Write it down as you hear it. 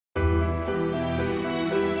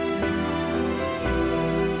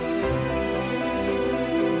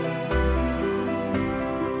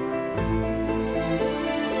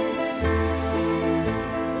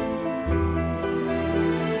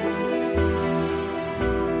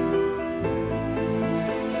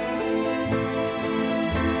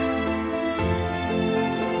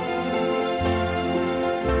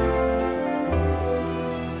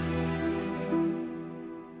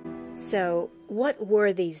So, what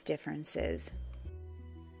were these differences?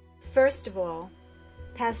 First of all,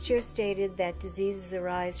 Pasteur stated that diseases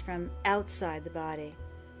arise from outside the body,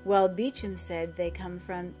 while Béchamp said they come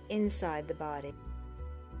from inside the body.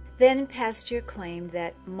 Then Pasteur claimed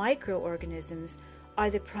that microorganisms are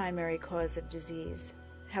the primary cause of disease.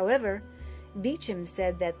 However, Béchamp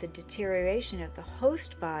said that the deterioration of the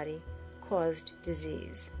host body caused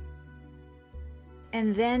disease.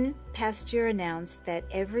 And then Pasteur announced that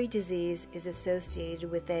every disease is associated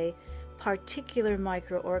with a particular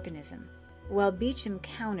microorganism, while Béchamp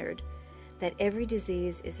countered that every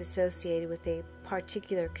disease is associated with a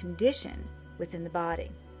particular condition within the body.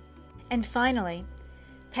 And finally,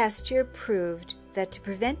 Pasteur proved that to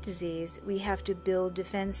prevent disease we have to build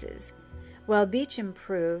defenses, while Béchamp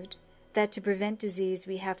proved that to prevent disease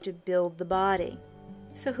we have to build the body.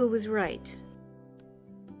 So who was right?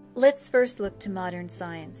 Let's first look to modern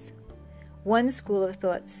science. One school of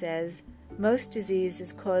thought says most disease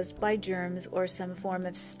is caused by germs or some form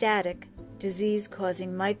of static,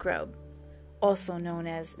 disease-causing microbe, also known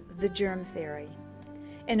as the germ theory.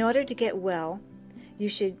 In order to get well, you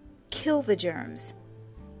should kill the germs,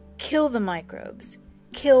 kill the microbes,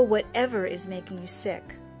 kill whatever is making you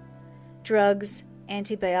sick. Drugs,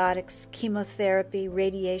 antibiotics, chemotherapy,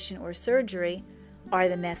 radiation, or surgery are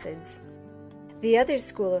the methods. The other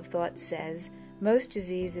school of thought says most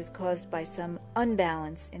disease is caused by some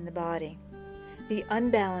unbalance in the body. The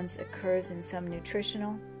unbalance occurs in some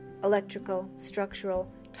nutritional, electrical,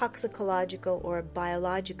 structural, toxicological, or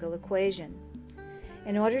biological equation.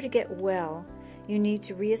 In order to get well, you need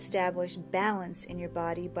to reestablish balance in your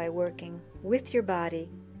body by working with your body,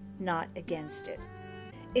 not against it.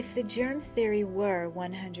 If the germ theory were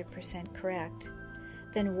 100% correct,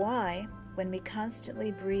 then why, when we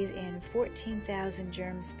constantly breathe in 14,000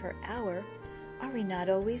 germs per hour, are we not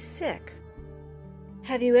always sick?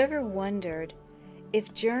 Have you ever wondered,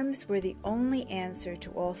 if germs were the only answer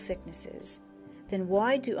to all sicknesses, then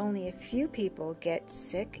why do only a few people get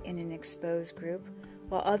sick in an exposed group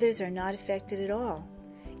while others are not affected at all,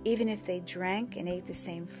 even if they drank and ate the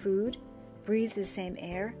same food, breathed the same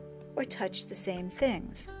air, or touched the same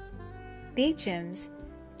things? Béchamp's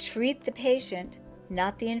 "treat the patient,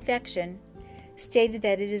 not the infection," stated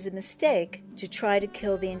that it is a mistake to try to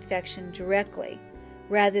kill the infection directly,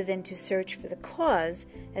 rather than to search for the cause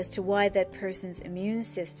as to why that person's immune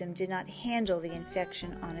system did not handle the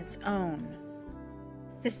infection on its own.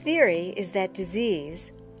 The theory is that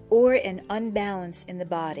disease, or an unbalance in the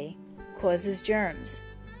body, causes germs.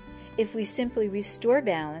 If we simply restore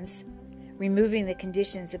balance, removing the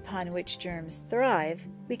conditions upon which germs thrive,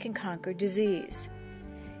 we can conquer disease.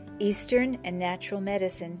 Eastern and natural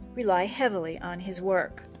medicine rely heavily on his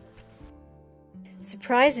work.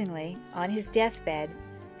 Surprisingly, on his deathbed,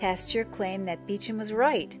 Pasteur claimed that Béchamp was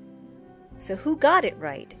right. So who got it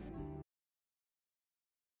right?